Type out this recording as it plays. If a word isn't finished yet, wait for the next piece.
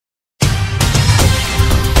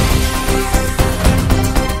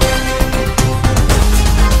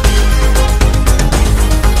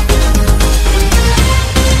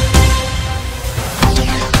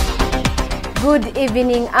Good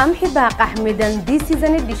evening, I'm Hibaq Ahmed and this is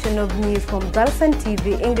an edition of news from Dalsan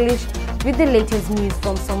TV English with the latest news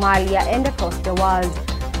from Somalia and across the world.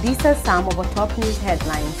 These are some of our top news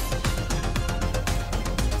headlines.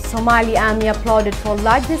 Somali army applauded for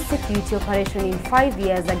largest security operation in 5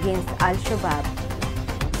 years against Al-Shabaab.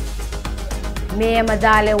 Mayor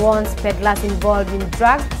Madale warns peddlers involved in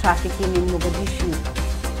drug trafficking in Mogadishu.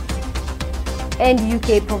 And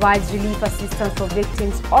UK provides relief assistance for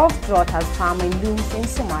victims of drought as famine looms in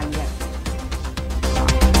Somalia.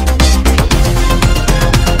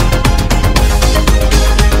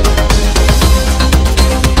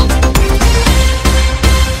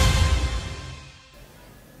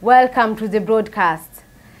 Welcome to the broadcast.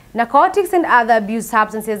 Narcotics and other abuse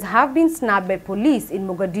substances have been snapped by police in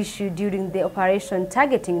Mogadishu during the operation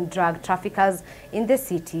targeting drug traffickers in the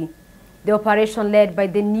city. The operation, led by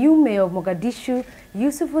the new mayor of Mogadishu,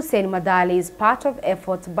 Yusuf Hussein Madale, is part of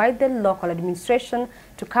efforts by the local administration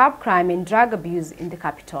to curb crime and drug abuse in the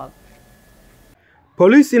capital.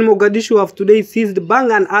 Police in Mogadishu have today seized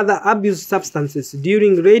bang and other abuse substances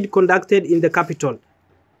during raid conducted in the capital.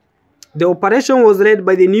 The operation was led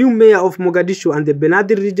by the new mayor of Mogadishu and the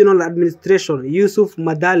Benadir Regional Administration, Yusuf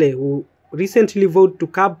Madale, who recently vowed to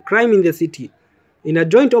curb crime in the city. In a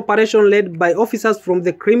joint operation led by officers from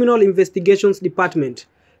the Criminal Investigations Department,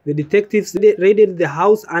 the detectives raided the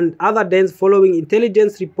house and other dens following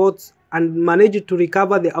intelligence reports and managed to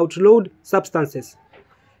recover the outlawed substances.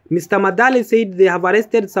 Mr. Madale said they have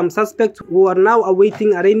arrested some suspects who are now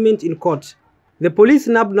awaiting arraignment in court. The police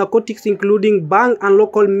nabbed narcotics including bang and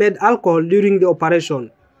local-made alcohol during the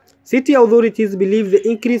operation. City authorities believe the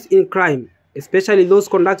increase in crime, especially those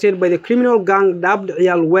conducted by the criminal gang dubbed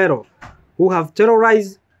Yalwero, who have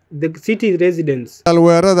terrorized the city residents.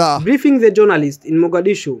 Briefing the journalist in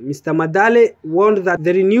Mogadishu, Mr. Madale warned that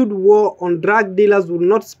the renewed war on drug dealers will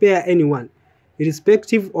not spare anyone,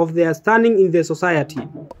 irrespective of their standing in the society.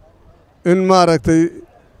 In maaragtay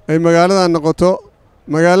ay magaalada noqoto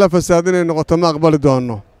magaala fasaadin ay noqoto ma aqbali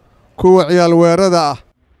doono kuwa ciyaal weerada ah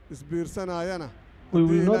isbiirsanayana. We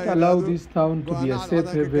will not allow this town to be a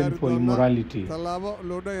safe haven for immorality.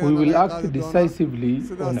 We will act decisively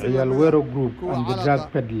on Iyalwero group and the drug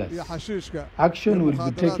peddlers. Action will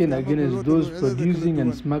be taken against those producing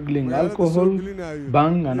and smuggling alcohol,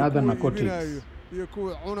 bang and other narcotics.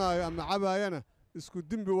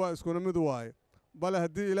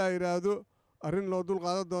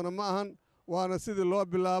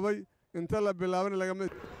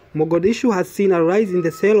 Mogadishu has seen a rise in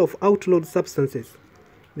the sale of outlawed substances.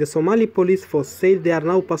 The Somali police force said they are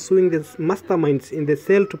now pursuing the masterminds in the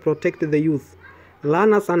sale to protect the youth,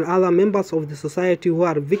 learners and other members of the society who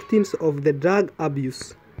are victims of the drug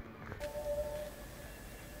abuse.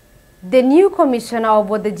 The new commissioner of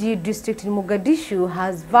Wadajir district in Mogadishu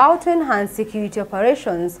has vowed to enhance security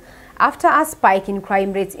operations after a spike in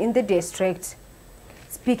crime rates in the district.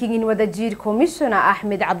 Speaking in Wadajir, Commissioner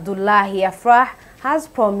Ahmed Abdullahi Afrah has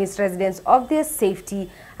promised residents of their safety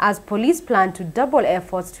as police plan to double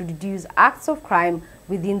efforts to reduce acts of crime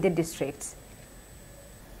within the district.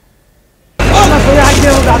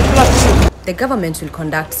 The government will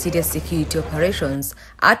conduct serious security operations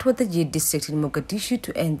at Wadajir district in Mogadishu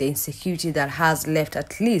to end the insecurity that has left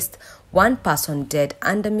at least one person dead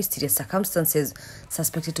under mysterious circumstances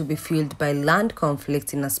suspected to be fueled by land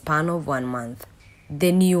conflicts in a span of 1 month.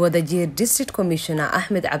 The new Wadajir District Commissioner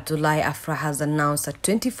Ahmed Abdullahi Afra has announced a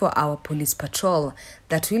 24-hour police patrol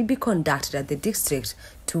that will be conducted at the district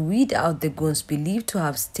to weed out the goons believed to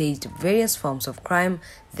have staged various forms of crime,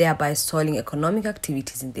 thereby stalling economic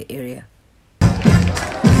activities in the area.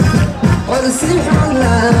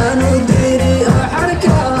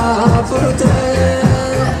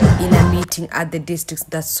 In a meeting at the districts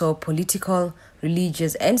that saw political,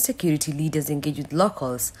 religious and security leaders engage with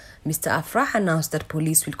locals, Mr. Afrah announced that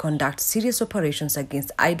police will conduct serious operations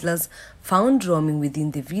against idlers found roaming within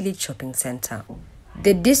the village shopping center.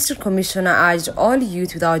 The district commissioner urged all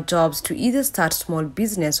youth without jobs to either start small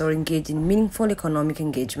business or engage in meaningful economic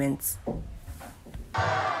engagements.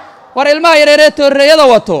 war ilmaha yareeree toorreeyada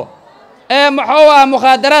wato muxuu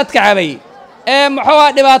mukhadaraadka cabay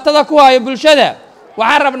muxuu dhibaatada ku hayo bulshada. We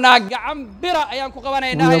have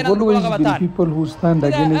always been people who stand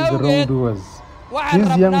against the wrongdoers.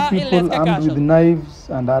 These young people armed with knives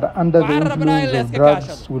and are under the influence of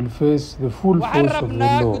drugs will face the full force of the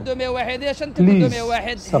law.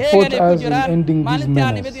 Please support us in ending these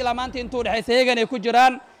menace.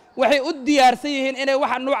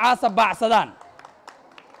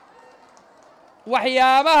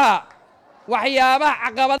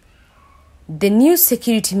 The new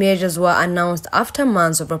security measures were announced after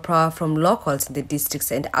months of uproar from locals in the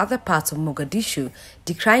districts and other parts of Mogadishu,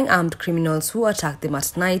 decrying armed criminals who attack them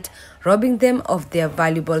at night, robbing them of their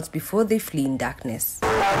valuables before they flee in darkness.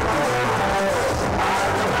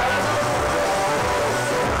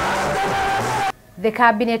 The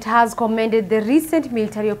cabinet has commended the recent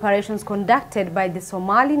military operations conducted by the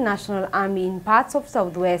Somali National Army in parts of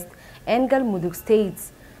southwest and Galmudug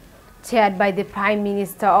states. Chaired by the Prime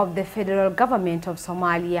Minister of the Federal Government of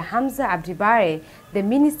Somalia, Hamza Abdi Bare, the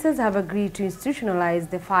ministers have agreed to institutionalize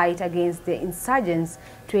the fight against the insurgents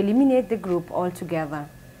to eliminate the group altogether.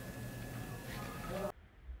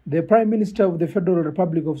 The Prime Minister of the Federal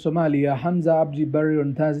Republic of Somalia, Hamza Abdi Bare,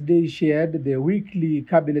 on Thursday chaired the weekly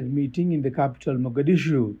cabinet meeting in the capital,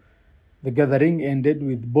 Mogadishu. The gathering ended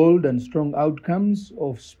with bold and strong outcomes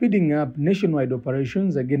of speeding up nationwide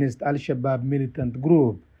operations against Al-Shabaab militant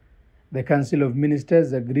group. The Council of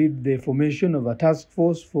Ministers agreed the formation of a task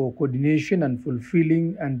force for coordination and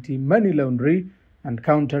fulfilling anti-money laundering and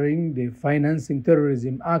countering the Financing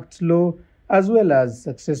Terrorism Act law, as well as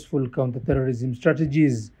successful counter-terrorism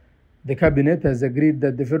strategies. The Cabinet has agreed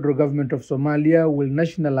that the federal government of Somalia will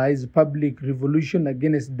nationalize public revolution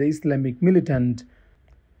against the Islamic militant.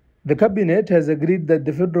 The Cabinet has agreed that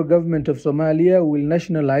the federal government of Somalia will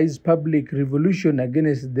nationalize public revolution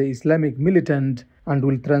against the Islamic militant and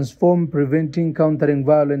will transform Preventing Countering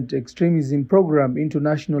Violent Extremism program into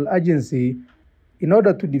national agency in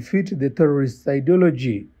order to defeat the terrorist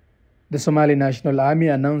ideology. The Somali National Army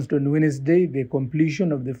announced on Wednesday the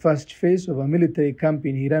completion of the first phase of a military camp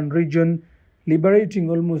in Hiran region,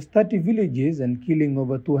 liberating almost 30 villages and killing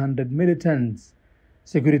over 200 militants.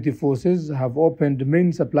 Security forces have opened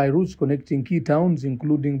main supply routes connecting key towns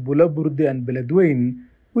including Bulaburde and Beledweyne,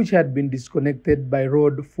 which had been disconnected by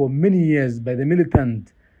road for many years by the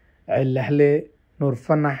militant. Al-Lahle,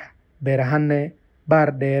 Nurfanah, Berhane,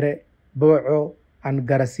 Bardere, Bo'o, and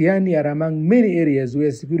Garasiani are among many areas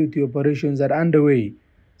where security operations are underway.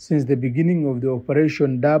 Since the beginning of the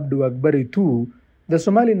operation dubbed Wagbari II, the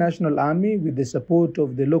Somali National Army, with the support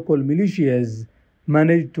of the local militias,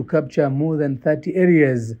 managed to capture more than 30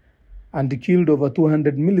 areas and killed over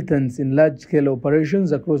 200 militants in large-scale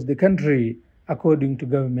operations across the country, according to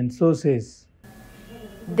government sources.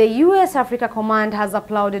 The U.S. Africa Command has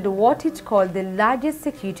applauded what it called the largest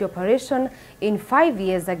security operation in 5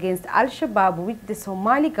 years against Al-Shabaab, which the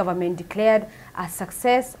Somali government declared a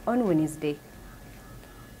success on Wednesday.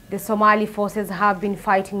 The Somali forces have been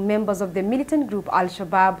fighting members of the militant group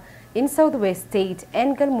Al-Shabaab in Southwest State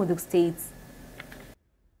and Galmudug states.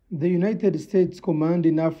 The United States Command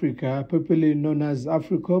in Africa, popularly known as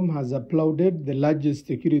AFRICOM, has applauded the largest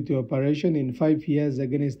security operation in 5 years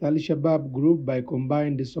against Al-Shabaab group by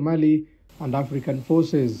combined Somali and African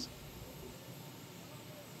forces.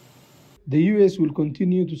 The U.S. will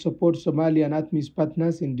continue to support Somalia and ATMIS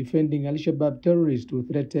partners in defending Al-Shabaab terrorists who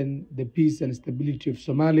threaten the peace and stability of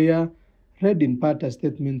Somalia, read in part a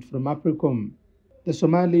statement from AFRICOM. The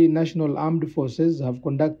Somali National Armed Forces have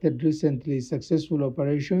conducted recently successful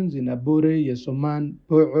operations in Abore, Yasoman,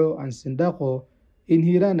 Po'o, and Sindako in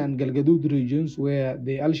Hiran and Galgaduud regions where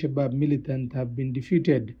the Al-Shabaab militant have been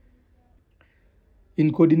defeated.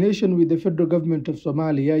 In coordination with the federal government of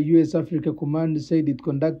Somalia, U.S. Africa Command said it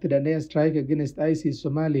conducted an airstrike against ISIS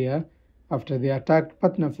Somalia after they attacked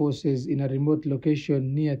partner forces in a remote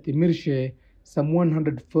location near Timirshe, some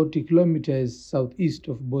 140 kilometers southeast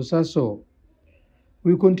of Bosaso.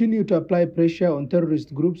 We continue to apply pressure on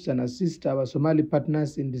terrorist groups and assist our Somali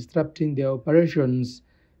partners in disrupting their operations,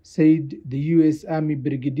 said the U.S. Army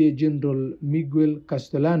Brigadier General Miguel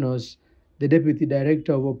Castellanos, the Deputy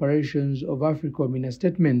Director of Operations of AFRICOM, in a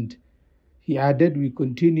statement. He added, "We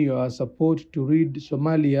continue our support to rid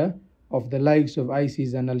Somalia of the likes of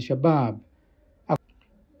ISIS and Al-Shabaab."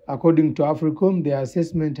 According to AFRICOM, the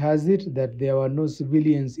assessment has it that there were no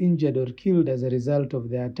civilians injured or killed as a result of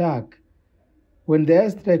the attack. When the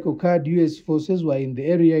airstrike occurred, U.S. forces were in the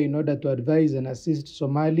area in order to advise and assist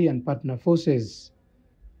Somali and partner forces.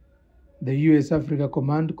 The U.S. Africa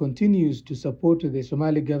Command continues to support the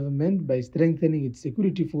Somali government by strengthening its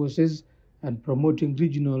security forces and promoting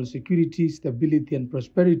regional security, stability, and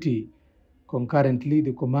prosperity. Concurrently,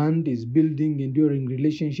 the command is building enduring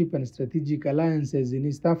relationships and strategic alliances in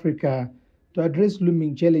East Africa to address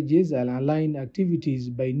looming challenges and align activities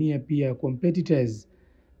by near-peer competitors.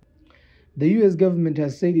 The U.S. government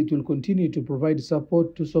has said it will continue to provide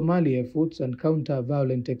support to Somali efforts and counter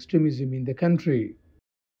violent extremism in the country.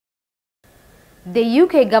 The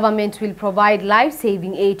UK government will provide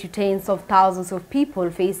life-saving aid to tens of thousands of people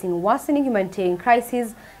facing worsening humanitarian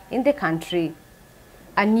crises in the country.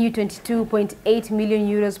 A new 22.8 million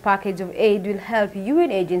euros package of aid will help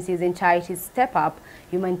UN agencies and charities step up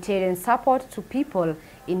humanitarian support to people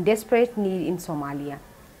in desperate need in Somalia.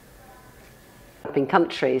 In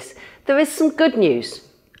countries, there is some good news.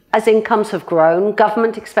 As incomes have grown,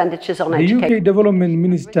 government expenditures on education. The UK Development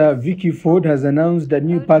Minister Vicky Ford has announced a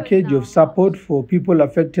new package of support for people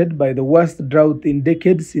affected by the worst drought in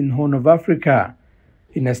decades in Horn of Africa.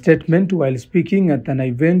 In a statement while speaking at an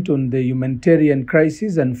event on the humanitarian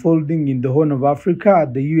crisis unfolding in the Horn of Africa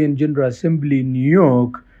at the UN General Assembly in New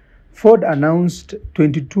York, Ford announced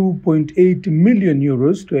 22.8 million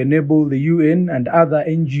euros to enable the UN and other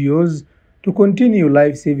NGOs to continue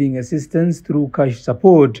life-saving assistance through cash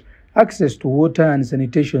support, access to water and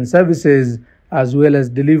sanitation services, as well as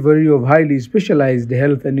delivery of highly specialized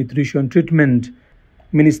health and nutrition treatment.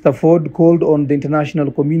 Minister Ford called on the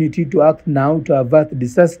international community to act now to avert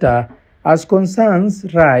disaster, as concerns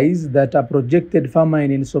rise that a projected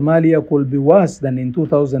famine in Somalia could be worse than in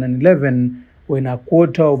 2011, when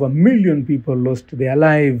 250,000 people lost their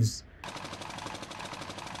lives.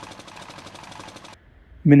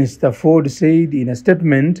 Minister Ford said in a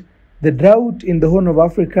statement, "The drought in the Horn of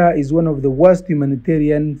Africa is one of the worst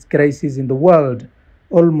humanitarian crises in the world.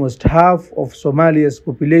 Almost half of Somalia's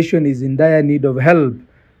population is in dire need of help,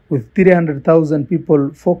 with 300,000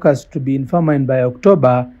 people forecast to be in famine by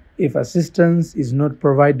October if assistance is not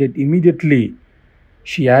provided immediately."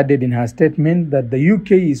 She added in her statement that the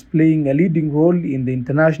UK is playing a leading role in the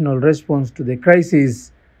international response to the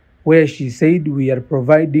crisis, where she said, "We are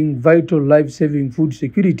providing vital life-saving food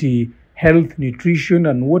security, health, nutrition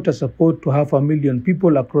and water support to 500,000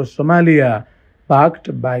 people across Somalia,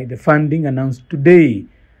 backed by the funding announced today."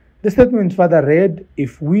 The statement further read,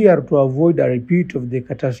 "If we are to avoid a repeat of the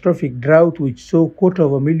catastrophic drought which saw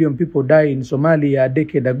 250,000 people die in Somalia a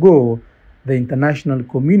decade ago, the international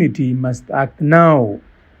community must act now."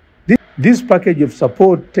 This package of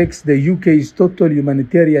support takes the UK's total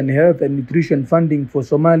humanitarian health and nutrition funding for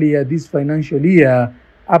Somalia this financial year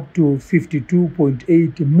up to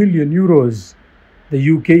 52.8 million euros. The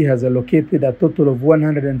UK has allocated a total of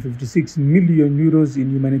 156 million euros in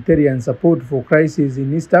humanitarian support for crises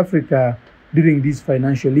in East Africa during this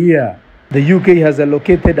financial year. The UK has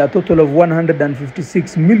allocated a total of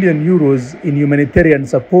 156 million euros in humanitarian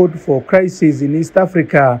support for crises in East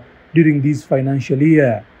Africa during this financial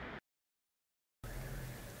year.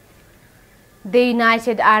 The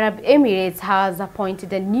United Arab Emirates has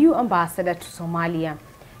appointed a new ambassador to Somalia.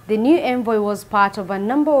 The new envoy was part of a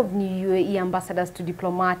number of new UAE ambassadors to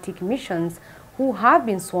diplomatic missions who have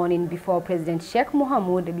been sworn in before President Sheikh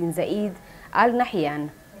Mohammed bin Zayed Al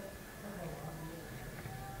Nahyan.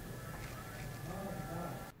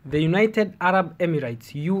 The United Arab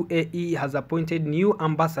Emirates (UAE) has appointed new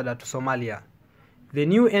ambassador to Somalia. The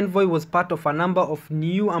new envoy was part of a number of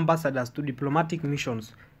new ambassadors to diplomatic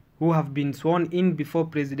missions who have been sworn in before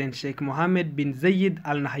President Sheikh Mohammed bin Zayed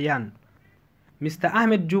Al Nahyan. Mr.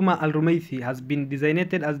 Ahmed Juma Al Rumaithi has been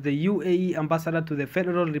designated as the UAE ambassador to the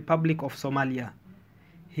Federal Republic of Somalia.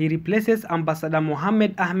 He replaces Ambassador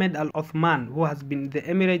Mohammed Ahmed Al Othman, who has been the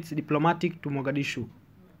Emirates diplomatic to Mogadishu.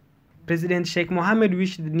 President Sheikh Mohammed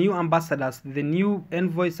wished the new ambassadors the new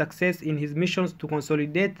envoy success in his missions to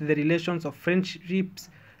consolidate the relations of friendships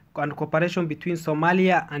and cooperation between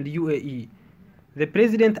Somalia and UAE. The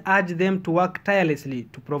President urged them to work tirelessly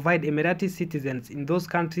to provide Emirati citizens in those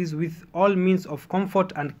countries with all means of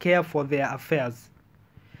comfort and care for their affairs.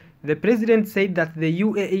 The President said that the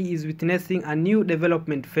UAE is witnessing a new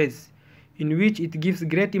development phase, in which it gives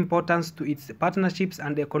great importance to its partnerships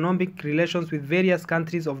and economic relations with various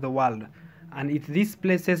countries of the world, and this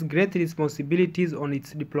places great responsibilities on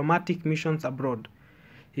its diplomatic missions abroad.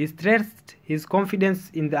 He stressed his confidence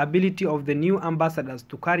in the ability of the new ambassadors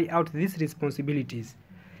to carry out these responsibilities,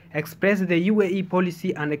 express the UAE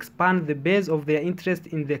policy and expand the base of their interest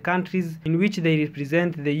in the countries in which they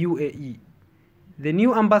represent the UAE. The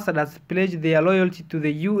new ambassadors pledged their loyalty to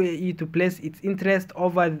the UAE to place its interest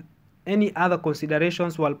over any other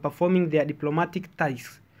considerations while performing their diplomatic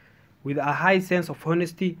tasks with a high sense of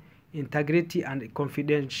honesty, integrity and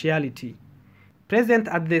confidentiality. Present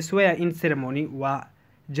at the swear-in ceremony were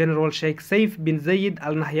General Sheikh Saif bin Zayed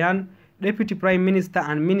Al Nahyan, Deputy Prime Minister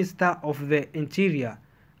and Minister of the Interior,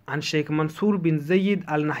 and Sheikh Mansour bin Zayed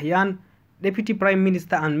Al Nahyan, Deputy Prime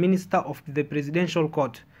Minister and Minister of the Presidential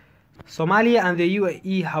Court. Somalia and the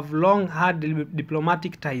UAE have long had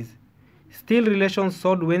diplomatic ties. Still, relations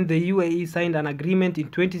soared when the UAE signed an agreement in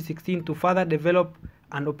 2016 to further develop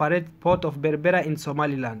and operate Port of Berbera in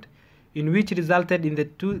Somaliland, in which resulted in the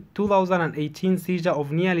 2018 seizure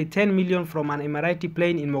of nearly 10 million from an Emirati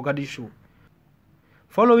plane in Mogadishu.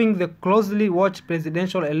 Following the closely watched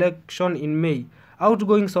presidential election in May,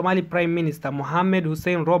 outgoing Somali Prime Minister Mohamed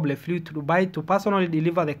Hussein Roble flew to Dubai to personally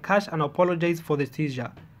deliver the cash and apologize for the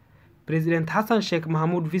seizure. President Hassan Sheikh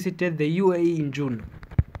Mohamud visited the UAE in June.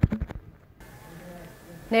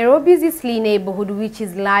 Nairobi's Eastleigh neighborhood, which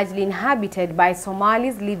is largely inhabited by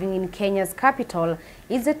Somalis living in Kenya's capital,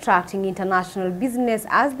 is attracting international business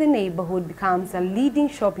as the neighborhood becomes a leading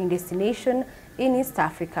shopping destination in East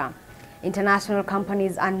Africa. International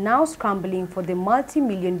companies are now scrambling for the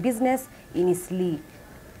multi-million business in Eastleigh.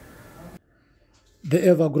 The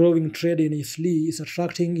ever-growing trade in Eastleigh is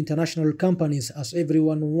attracting international companies as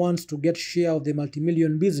everyone wants to get share of the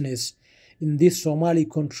multi-million business in this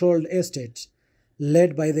Somali-controlled estate.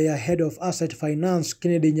 Led by their head of asset finance,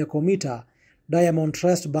 Kennedy Nyakomita, Diamond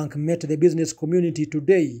Trust Bank met the business community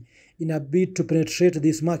today in a bid to penetrate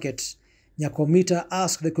this market. Nyakomita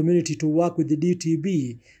asked the community to work with the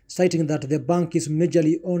DTB, citing that the bank is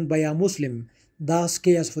majorly owned by a Muslim, thus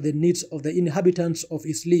cares for the needs of the inhabitants of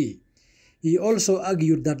Eastleigh. He also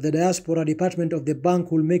argued that the diaspora department of the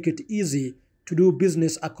bank will make it easy to do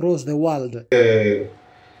business across the world.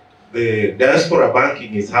 The diaspora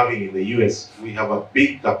banking is having in the US, we have a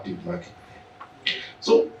big captive market.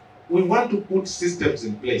 So we want to put systems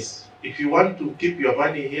in place. If you want to keep your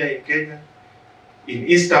money here in Kenya, in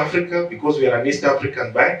East Africa, because we are an East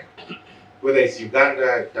African bank, whether it's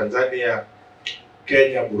Uganda, Tanzania,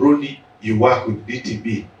 Kenya, Burundi, you work with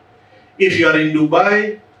DTB. If you are in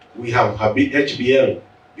Dubai, we have HBL,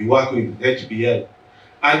 you work with HBL.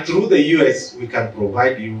 And through the US, we can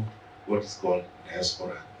provide you what is called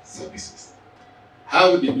diaspora services.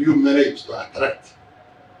 How did you manage to attract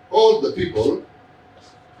all the people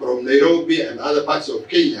from Nairobi and other parts of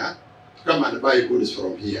Kenya to come and buy goods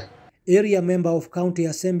from here? Area member of County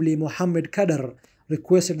Assembly Mohammed Kadar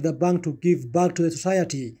requested the bank to give back to the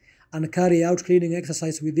society and carry out cleaning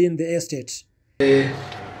exercise within the estate.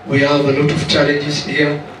 We have a lot of challenges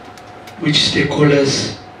here, which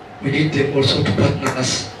stakeholders, we need them also to partner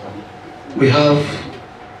us. We have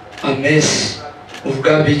a mess of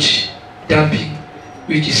garbage dumping,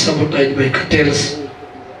 which is sabotaged by cartels,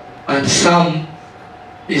 and some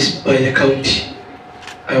is by the county.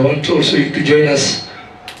 I want also you to join us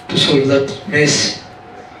to solve that mess,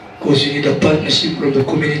 because you need a partnership from the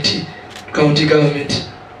community, county government,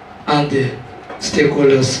 and the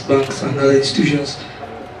stakeholders, banks and other institutions,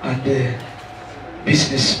 and the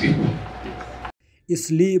business people.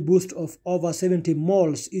 Eastleigh boasts of over 70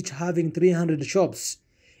 malls, each having 300 shops.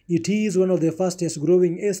 It is one of the fastest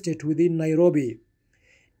growing estates within Nairobi.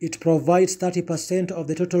 It provides 30% of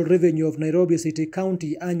the total revenue of Nairobi City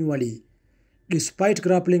County annually. Despite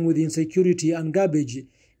grappling with insecurity and garbage,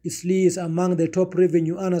 Eastleigh is among the top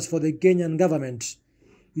revenue earners for the Kenyan government.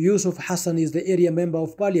 Yusuf Hassan is the area member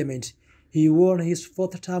of parliament. He won his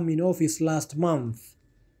 4th term in office last month.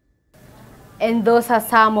 And those are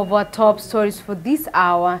some of our top stories for this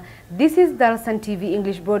hour. This is Dalsan TV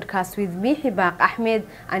English broadcast with me, Hibak Ahmed.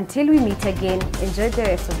 Until we meet again, enjoy the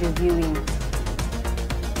rest of your viewing.